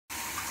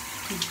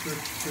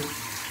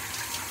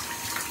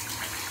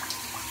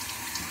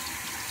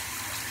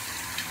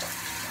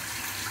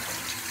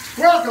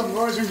Welcome,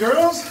 boys and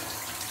girls.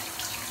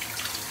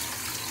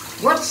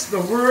 What's the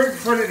word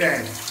for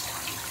today?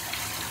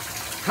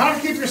 How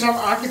to keep yourself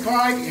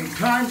occupied in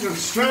times of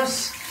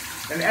stress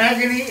and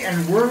agony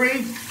and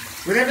worry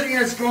with everything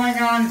that's going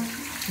on.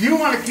 You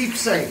want to keep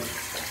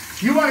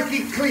safe. You want to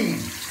keep clean.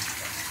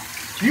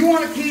 You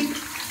want to keep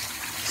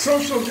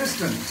social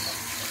distance.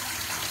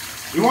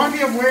 You want to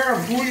be aware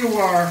of who you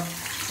are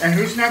and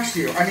who's next to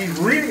you. I mean,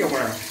 really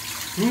aware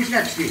of who's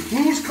next to you,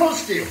 who's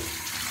close to you.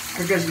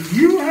 Because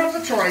you have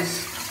the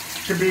choice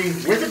to be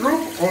with a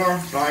group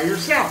or by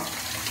yourself.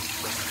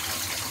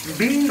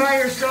 Being by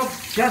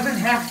yourself doesn't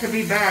have to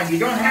be bad. You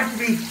don't have to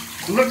be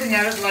looking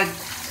at it like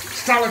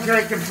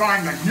solitary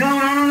confinement.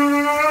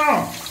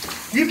 No.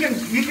 You can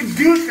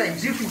do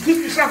things. You can keep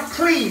yourself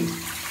clean.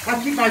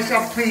 I keep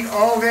myself clean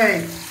all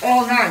day,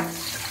 all night.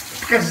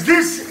 Because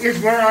this is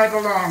where I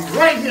belong.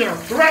 Right here,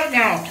 right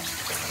now.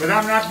 But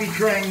I'm not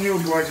betraying you,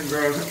 boys and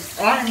girls.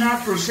 I'm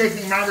not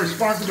forsaking my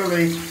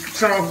responsibility.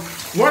 So,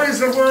 what is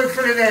the word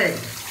for today?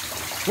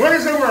 What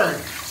is the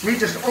word? We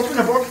just open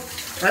the book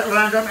at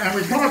random and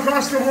we come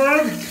across the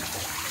word.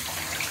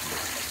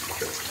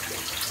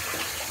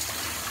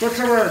 What's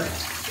the word?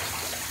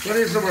 What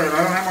is the word?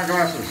 I don't have my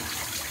glasses.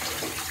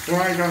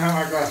 Why I don't have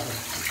my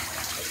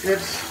glasses?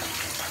 It's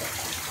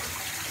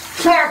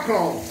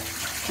charcoal.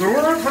 The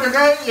word for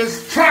today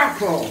is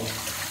charcoal.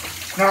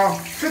 Now,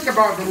 think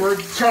about the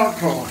word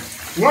charcoal.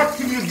 What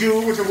can you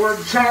do with the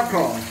word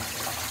charcoal?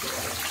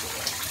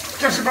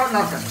 Just about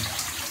nothing.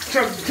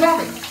 So tell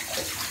me,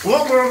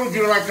 what word would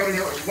you like to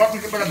what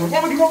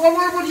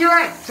word would you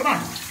like? Come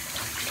on.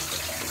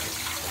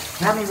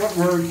 Tell me what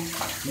word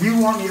you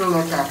want me to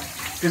look up.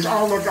 Because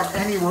I'll look up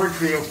any word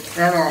for you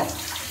at all.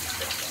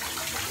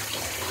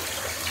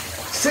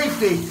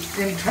 Safety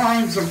in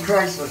times of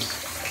crisis.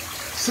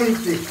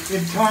 Safety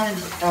in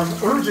times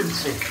of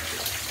urgency.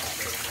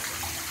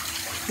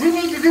 We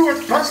need to do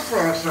what's best for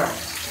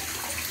ourselves.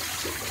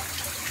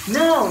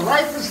 No,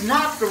 life is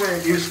not the way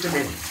it used to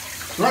be.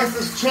 Life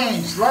has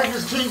changed. Life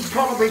has changed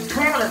probably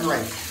permanently.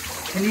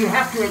 And you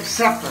have to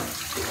accept it.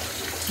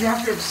 You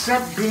have to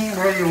accept being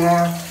where you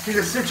are, in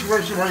the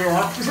situation where you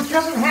are, because it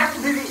doesn't have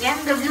to be the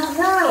end of your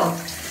world.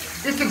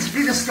 It can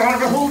be the start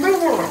of a whole new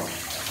world.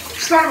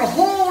 Start a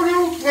whole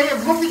new way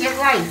of looking at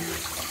life.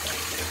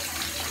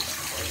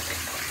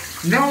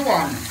 No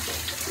one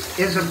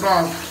is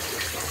above.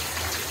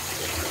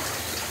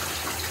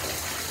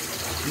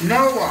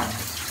 No one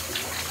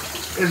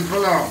is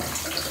below.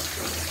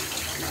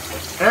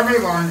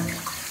 Everyone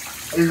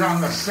is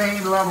on the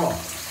same level.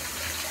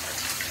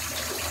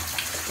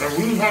 And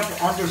we have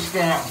to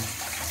understand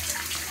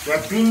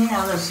that being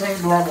on the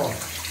same level,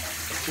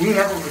 we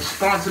have a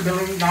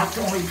responsibility not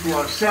only to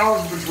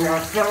ourselves, but to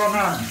our fellow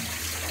men.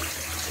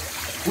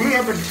 We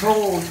have been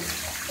told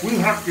we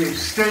have to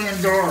stay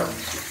indoors.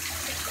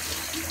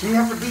 We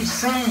have to be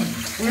sane.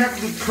 We have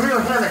to be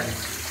clear-headed.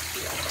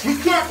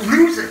 We can't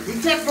lose it.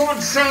 We can't go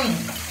insane.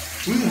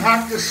 We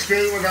have to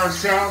stay with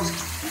ourselves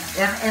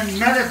and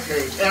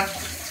meditate and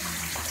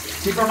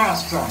keep our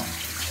masks on.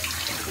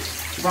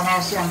 Keep our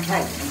masks on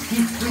tight and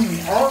keep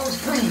clean. Always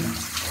clean.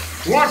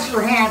 Wash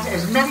your hands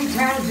as many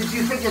times as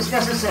you think is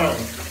necessary.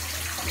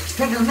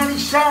 Take as many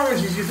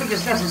showers as you think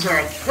is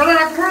necessary. But I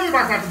don't have to worry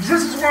about that because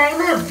this is where I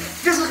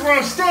live. This is where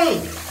I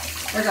stay.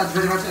 I got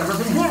pretty much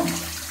everything here.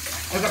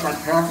 I got my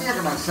coffee, I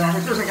got my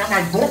sandwiches, I got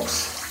my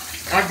books.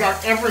 I've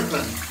got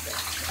everything.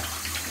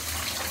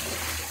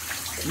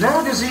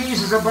 No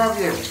disease is above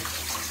you.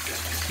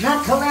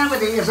 No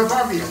calamity is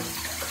above you.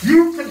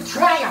 You can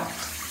triumph.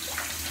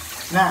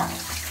 Now,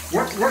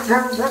 what word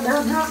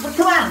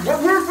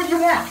would you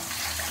want?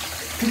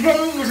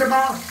 Today is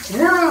about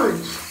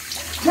words.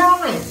 Tell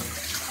me,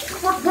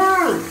 what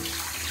word?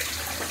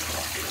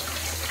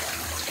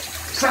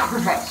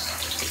 Sacrifice.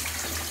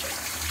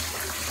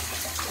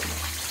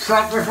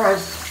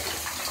 Sacrifice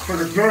for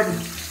the good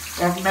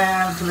of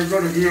man, for the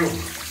good of you.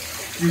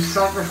 You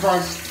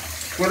sacrifice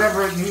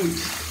whatever it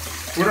needs,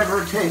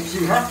 whatever it takes.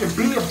 You have to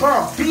be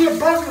above. Be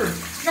above your,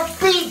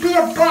 be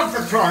above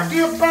the crime.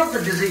 Be above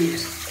the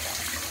disease.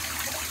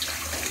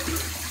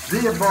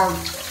 Be above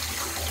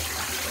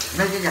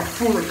making a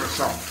fool of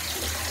yourself.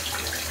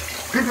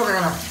 People are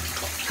going to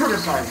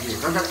criticize you.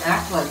 They're going to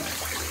act like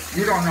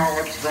you don't know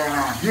what's going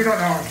on. You don't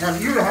know.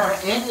 You don't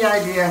have any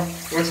idea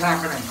what's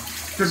happening.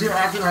 Because you're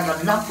acting like a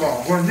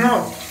nutball. Well,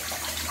 no.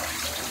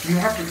 You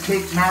have to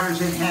take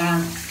matters in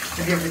hand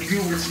and you have to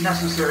do what's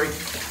necessary.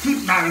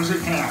 Keep matters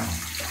in hand.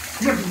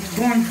 You have to be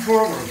going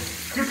forward.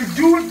 You have to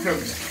do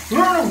things.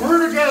 Learn a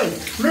word a day.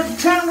 Learn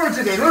 10 words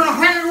a day. Learn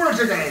 100 words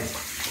a day.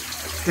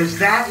 Because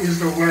that is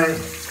the way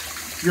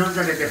you're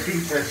going to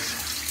defeat this.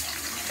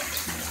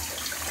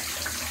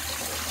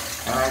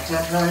 And I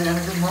can't tell you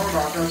anything more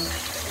about this.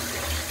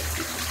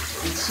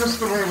 It's just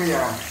the way we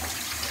are.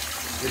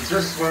 It's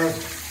this way.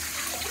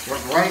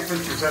 What life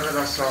has presented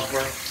itself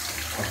with,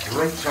 a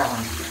great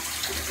challenge.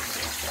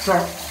 So,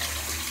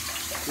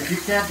 if you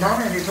can't tell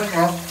me anything,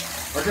 well,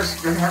 we're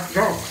just going to have to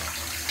go.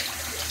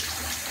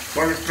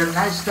 But it's been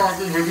nice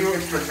talking with you.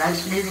 It's been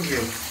nice meeting you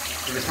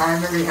for the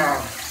time that we have.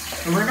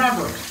 And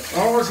remember,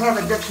 always have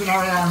a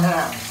dictionary on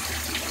hand.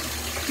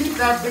 Keep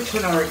that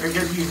dictionary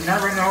because you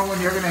never know when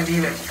you're going to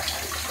need it.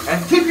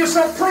 And keep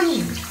yourself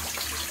clean.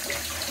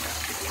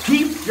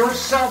 Keep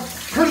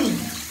yourself clean.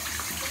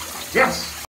 Yes.